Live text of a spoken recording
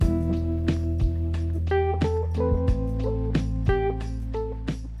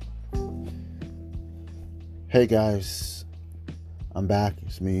Hey guys, I'm back.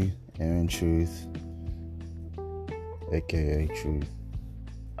 It's me, Aaron Truth, aka Truth,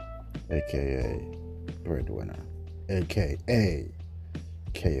 aka Breadwinner, aka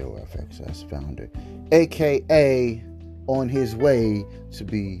KOFXS founder, aka on his way to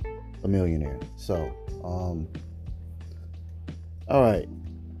be a millionaire. So, alright,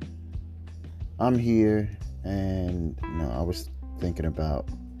 I'm here, and I was thinking about.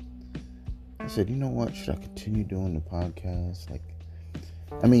 I said, you know what? Should I continue doing the podcast?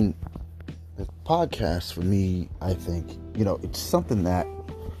 The podcast for me, I think, it's something that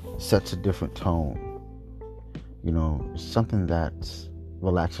sets a different tone. It's something that's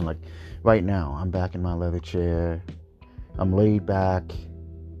relaxing. Like right now, I'm back in my leather chair. I'm laid back.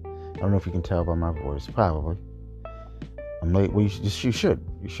 I don't know if you can tell by my voice. Probably. I'm late. Well, you should.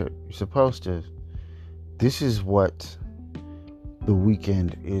 You're supposed to. This is what the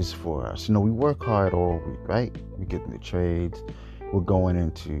weekend is for us. We work hard all week, right? We get in the trades. We're going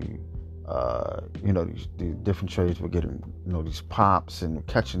into, these different trades. We're getting, these pops and we're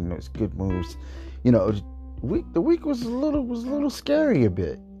catching those good moves. The week was a little scary a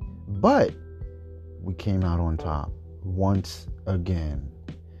bit, but we came out on top once again.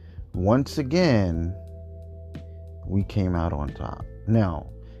 We came out on top. Now,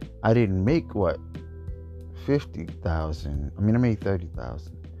 I didn't make 50,000. I made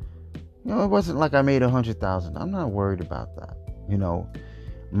 30,000. It wasn't like I made 100,000. I'm not worried about that.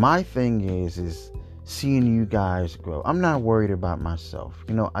 My thing is seeing you guys grow. I'm not worried about myself.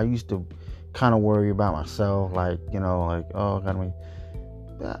 I used to kind of worry about myself, I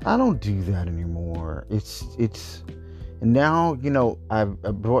don't do that anymore. It's now, I've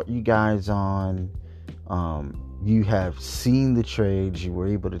brought you guys on. You have seen the trades. You were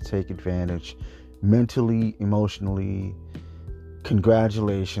able to take advantage mentally, emotionally.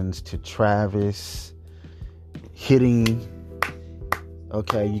 Congratulations to Travis hitting.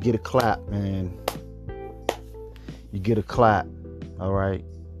 Okay, you get a clap, man. You get a clap, all right,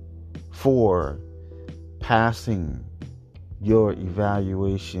 for passing your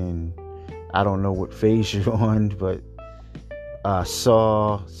evaluation. I don't know what phase you're on, but I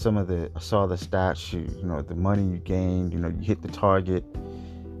saw the stats. The money you gained. You hit the target.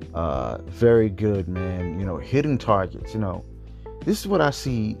 Very good, man. Hitting targets. This is what I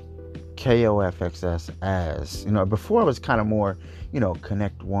see KOFXS as. Before I was kind of more,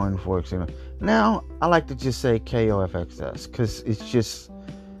 Connect One, for example. Now I like to just say KOFXS because it's just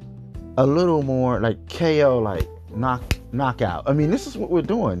a little more like KO, like knockout. This is what we're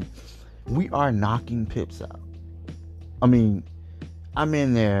doing. We are knocking pips out. I'm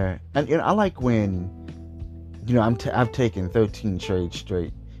in there, and I like when, I've taken 13 trades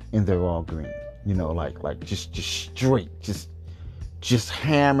straight, and they're all green. Just straight, just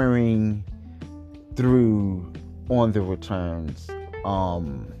hammering through on the returns.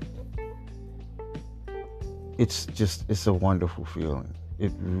 It's a wonderful feeling.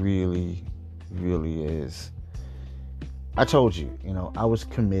 It really, really is. I told you, I was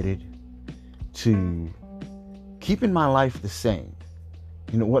committed to keeping my life the same.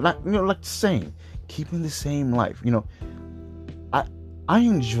 Like the same, keeping the same life. I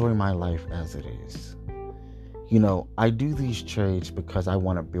enjoy my life as it is. I do these trades because I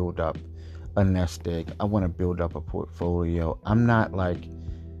want to build up a nest egg. I want to build up a portfolio. I'm not like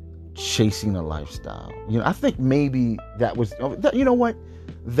chasing a lifestyle. I think maybe that was, you know what?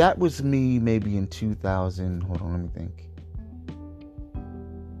 That was me maybe in 2000. Hold on, let me think.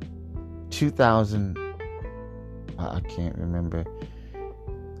 2000. I can't remember.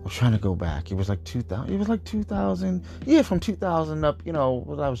 I'm trying to go back. It was like 2000. Yeah, from 2000 up, when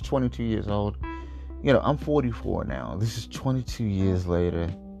I was 22 years old. I'm 44 now. This is 22 years later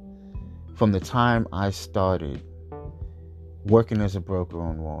from the time I started working as a broker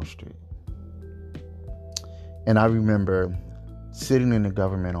on Wall Street. And I remember sitting in the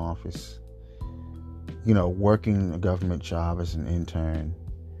government office, working a government job as an intern,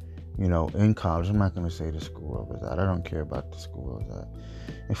 in college. I'm not going to say the school I was at. I don't care about the school I was at.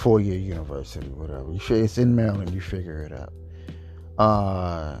 A 4-year university, whatever. It's in Maryland. You figure it out.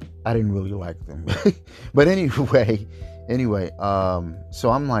 I didn't really like them. But anyway,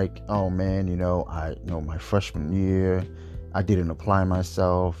 so I'm like, oh man, my freshman year, I didn't apply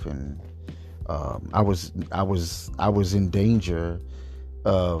myself, and I was in danger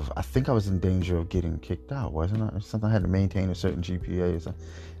of, getting kicked out, wasn't I? Something I had to maintain a certain GPA or something.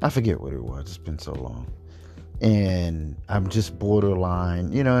 I forget what it was. It's been so long. And I'm just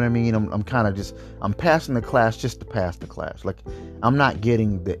borderline, you know what I mean? I'm kind of I'm passing the class just to pass the class. Like, I'm not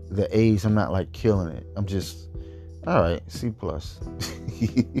getting the A's. I'm not like killing it. I'm just All right, C plus.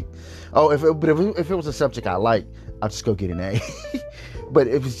 Oh, if it was a subject I like, I'll just go get an A. But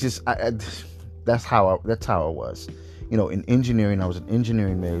it was just that's how it was. You know, in engineering, I was an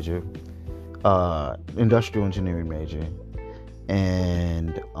engineering major, industrial engineering major,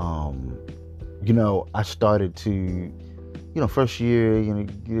 and you know, I started to, you know, first year, you know,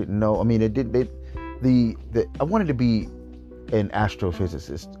 you didn't know. I mean, I wanted to be an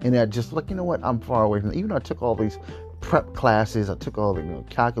astrophysicist, and I just like, you know what, I'm far away from it. Even though I took all these prep classes, I took all the, you know,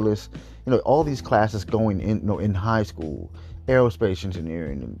 calculus, you know, all these classes going in, you know, in high school, aerospace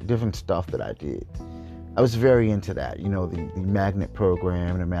engineering and different stuff that I did. I was very into that, you know, the magnet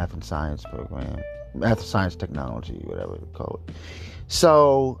program and the math and science program, math and science technology, whatever you call it.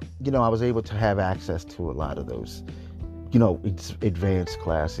 So, you know, I was able to have access to a lot of those, you know, advanced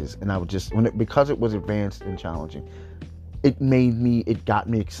classes, and I would just, because it was advanced and challenging, it got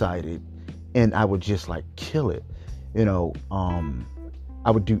me excited, and I would just like kill it, you know. I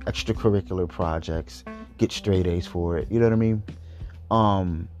would do extracurricular projects, get straight A's for it, you know what I mean?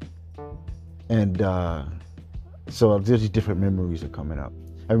 And so there's these different memories are coming up.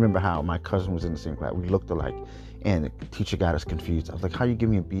 I remember how my cousin was in the same class. We looked alike, and the teacher got us confused. I was like, "How you give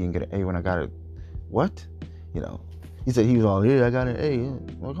me a B and get an A when I got a what?" You know, he said he was all, "Yeah, I got an A." I'm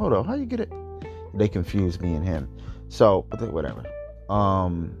like, hold on, how you get it? They confused me and him. So, but whatever.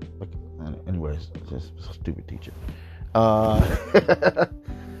 Like, anyways, just a stupid teacher. I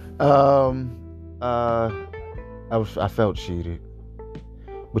felt cheated,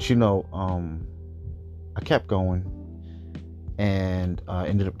 but you know, I kept going, and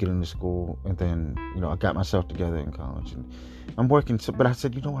ended up getting to school, and then, you know, I got myself together in college, and I'm working. But I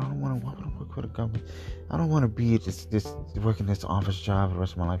said, you know what, I don't want to work for the government. I don't want to be this working this office job for the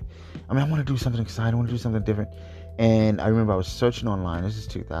rest of my life. I mean, I want to do something exciting. I want to do something different. And I remember I was searching online. This is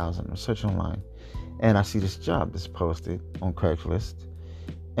 2000. I was searching online, and I see this job that's posted on Craigslist,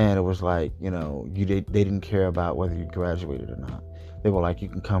 and it was like, you know, they didn't care about whether you graduated or not. They were like, you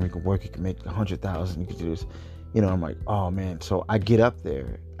can come, you can work, you can make 100,000, you can do this. You know, I'm like, oh man. So I get up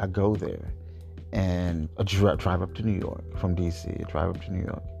there, I go there, and I drive up to New York from DC. I drive up to New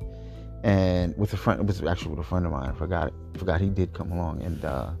York, and with a friend, it was actually with a friend of mine. I forgot he did come along, and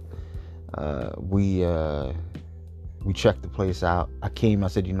we checked the place out. I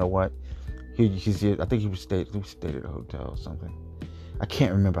said, you know what? He's here. I think we stayed at a hotel or something. I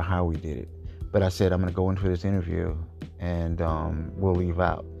can't remember how we did it, but I said, I'm gonna go in for this interview, and we'll leave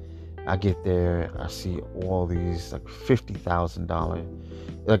out. I get there, I see all these like $50,000.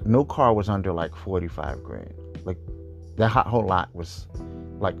 Like no car was under like 45 grand. Like that whole lot was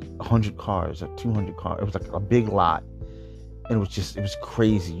like 100 cars or 200 cars. It was like a big lot, and it was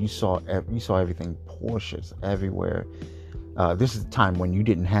crazy. You saw everything, Porsches everywhere. This is the time when you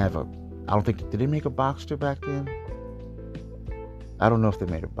didn't have I don't think, did they make a Boxster back then? I don't know if they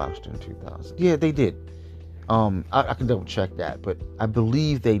made a Boxster in 2000. Yeah, they did. I can double check that, but I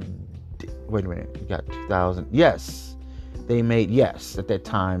believe they did. Wait a minute, you got 2000. Yes, they made, yes, at that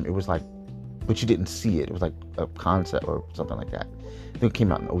time it was like, but you didn't see it. It was like a concept or something like that. I think it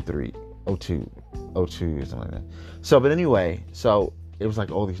came out in 03, 02 or something like that. So, but anyway, so it was like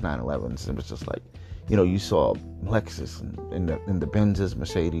all these 911s, and it was just like, you know, you saw Lexus and the Benzes,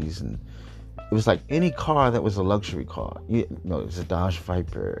 Mercedes, and it was like any car that was a luxury car. You know, it was a Dodge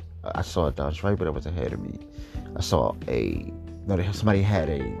Viper. I saw a Dodge Viper that was ahead of me. I saw somebody had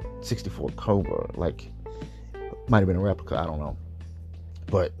a 64 Cobra, like, might have been a replica, I don't know.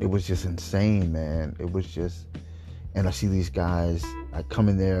 But it was just insane, man. It was just, and I see these guys, I come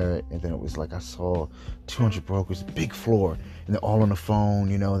in there, and then it was like I saw 200 brokers, big floor, and they're all on the phone,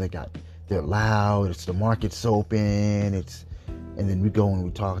 you know, they're loud, it's the market's open, and then we go and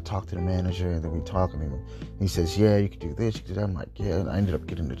we talk to the manager, and then we talk, and he says, yeah, you can do this, you can do that. I'm like, yeah, and I ended up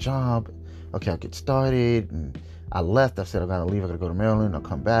getting the job. Okay, I'll get started, and I left. I said, I gotta leave. I gotta go to Maryland. I'll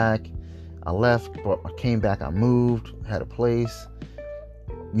come back. I left, but I came back. I moved, had a place,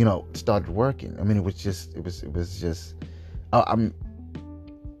 you know, started working. I mean, it was just, I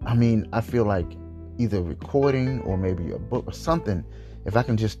mean, I feel like either recording or maybe a book or something, if I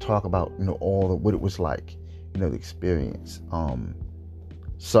can just talk about, you know, what it was like, you know, the experience.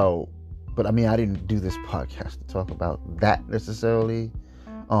 So, but I mean, I didn't do this podcast to talk about that necessarily.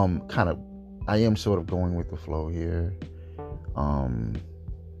 I am sort of going with the flow here.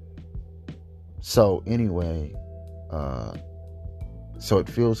 So anyway, so it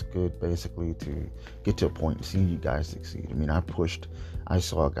feels good basically to get to a point and see you guys succeed. I mean, I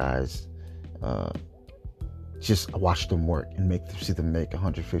saw guys, I watched them work and see them make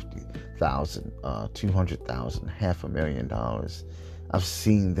 150,000, 200,000, $500,000. I've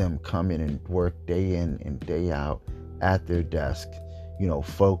seen them come in and work day in and day out, at their desk,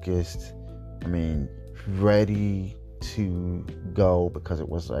 focused. I mean, ready to go, because it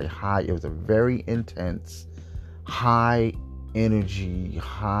was a very intense, high energy, it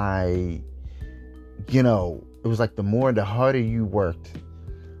was like the harder you worked,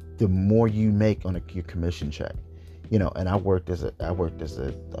 the more you make on your commission check. And I was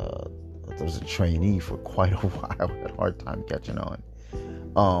a trainee for quite a while. I had a hard time catching on.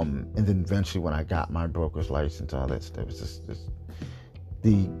 And then eventually when I got my broker's license, all that stuff, it was just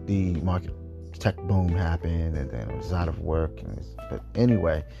the market tech boom happened, and then I was out of work. But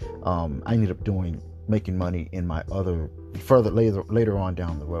anyway, I ended up making money in my later on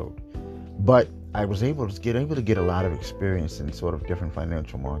down the road. But I was able to get a lot of experience in sort of different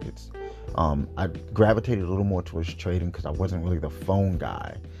financial markets. I gravitated a little more towards trading because I wasn't really the phone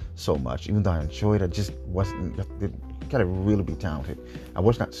guy so much. Even though I enjoyed it, I just wasn't. You gotta really be talented. I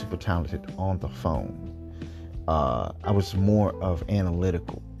was not super talented on the phone. I was more of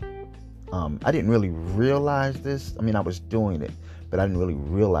analytical. I didn't really realize this. I mean, I was doing it, but I didn't really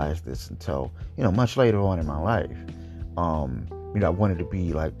realize this until, much later on in my life. I wanted to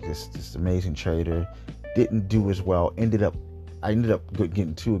be like this amazing trader. Didn't do as well. I ended up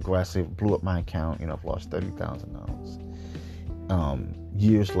getting too aggressive, blew up my account. I've lost $30,000.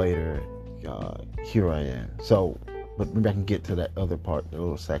 Years later, here I am. So, but maybe I can get to that other part, the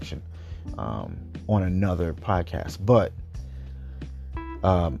little section, on another podcast. But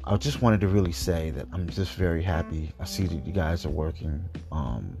I just wanted to really say that I'm just very happy. I see that you guys are working.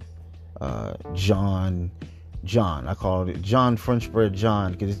 John, I called it John, French bread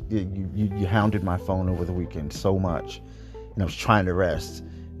John, because you hounded my phone over the weekend so much, and I was trying to rest.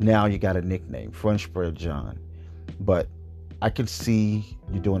 Now you got a nickname, French bread John. But I could see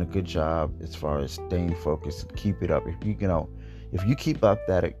you're doing a good job as far as staying focused. And keep it up. If you keep up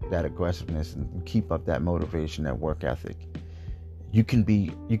that aggressiveness and keep up that motivation, that work ethic, you can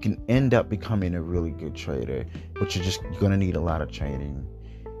end up becoming a really good trader. But you're going to need a lot of training,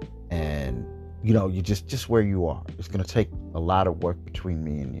 and you just where you are. It's going to take a lot of work between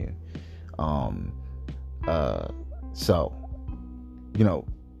me and you. So,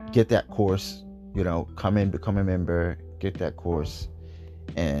 get that course, come in, become a member, get that course,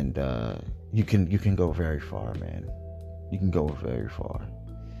 and you can go very far, man. You can go very far.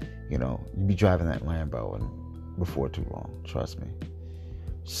 You'll be driving that Lambo and before too long, trust me.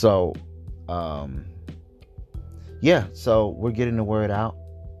 So, so we're getting the word out.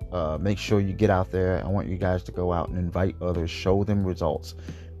 Make sure you get out there. I want you guys to go out and invite others, show them results,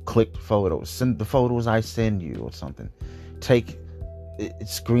 click photos, send the photos I send you or something. Take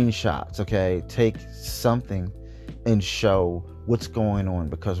screenshots, okay? Take something and show what's going on,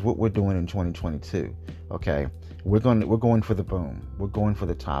 because what we're doing in 2022, okay? We're going for the boom. We're going for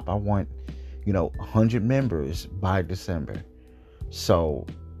the top. I want 100 members by December. So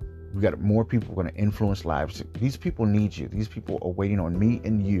we got more people going to influence lives. These people need you. These people are waiting on me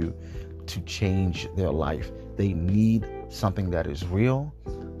and you to change their life. They need something that is real,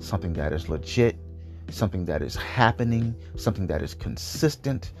 something that is legit, something that is happening, something that is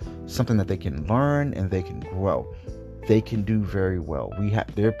consistent, something that they can learn and they can grow. They can do very well.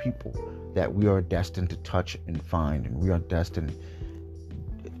 There are people that we are destined to touch and find, and we are destined.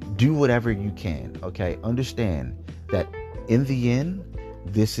 Do whatever you can, okay? Understand that in the end,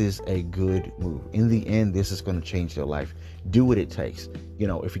 this is a good move. In the end, this is going to change their life. Do what it takes.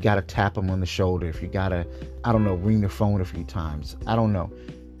 If you got to tap them on the shoulder, if you got to, ring their phone a few times, I don't know.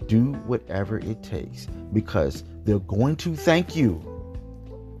 Do whatever it takes, because they're going to thank you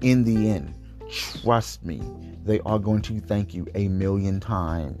in the end. Trust me, they are going to thank you 1,000,000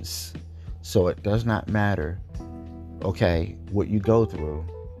 times. So it does not matter, okay, what you go through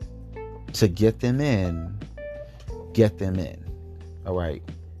to get them in. All right.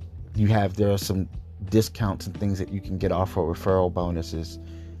 There are some discounts and things that you can get off for referral bonuses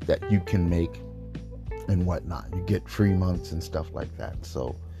that you can make and whatnot. You get free months and stuff like that.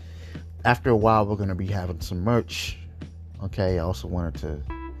 So after a while, we're going to be having some merch. Okay. I also wanted to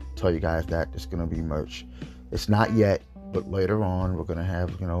tell you guys that there's going to be merch. It's not yet, but later on we're going to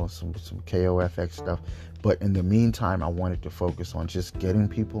have, some KOFX stuff. But in the meantime, I wanted to focus on just getting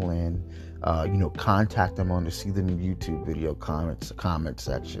people in, contact them to see them in YouTube video comment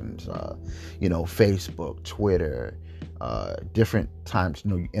sections, Facebook, Twitter, different times,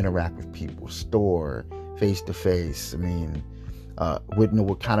 you interact with people, store, face to face. I mean,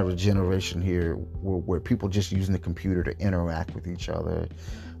 we're kind of a generation here where people just using the computer to interact with each other.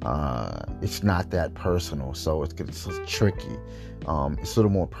 It's not that personal, so it's tricky. It's a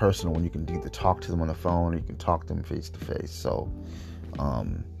little more personal when you can either talk to them on the phone or you can talk to them face to face. So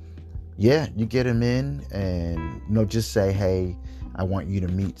yeah, you get them in, and just say, hey, I want you to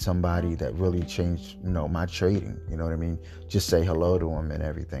meet somebody that really changed, my trading. You know what I mean? Just say hello to them and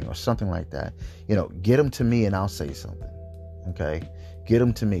everything, or something like that. Get them to me and I'll say something. Okay, get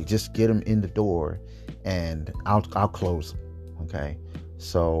them to me. Just get them in the door, and I'll close them. Okay,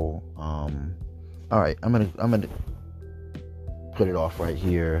 so all right, I'm gonna put it off right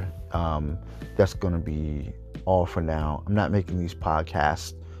here. That's gonna be all for now. I'm not making these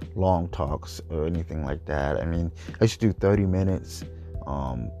podcasts long talks or anything like that. I mean, I should do 30 minutes,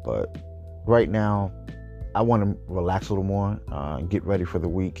 but right now I want to relax a little more and get ready for the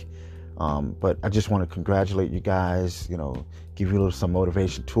week. But I just want to congratulate you guys, give you some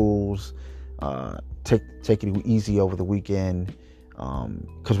motivation tools, take it easy over the weekend,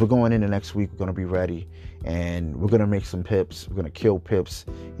 because we're going into next week. We're going to be ready, and we're going to make some pips. We're going to kill pips.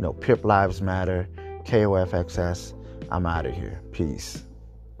 Pip lives matter. KOFXS. I'm out of here. Peace.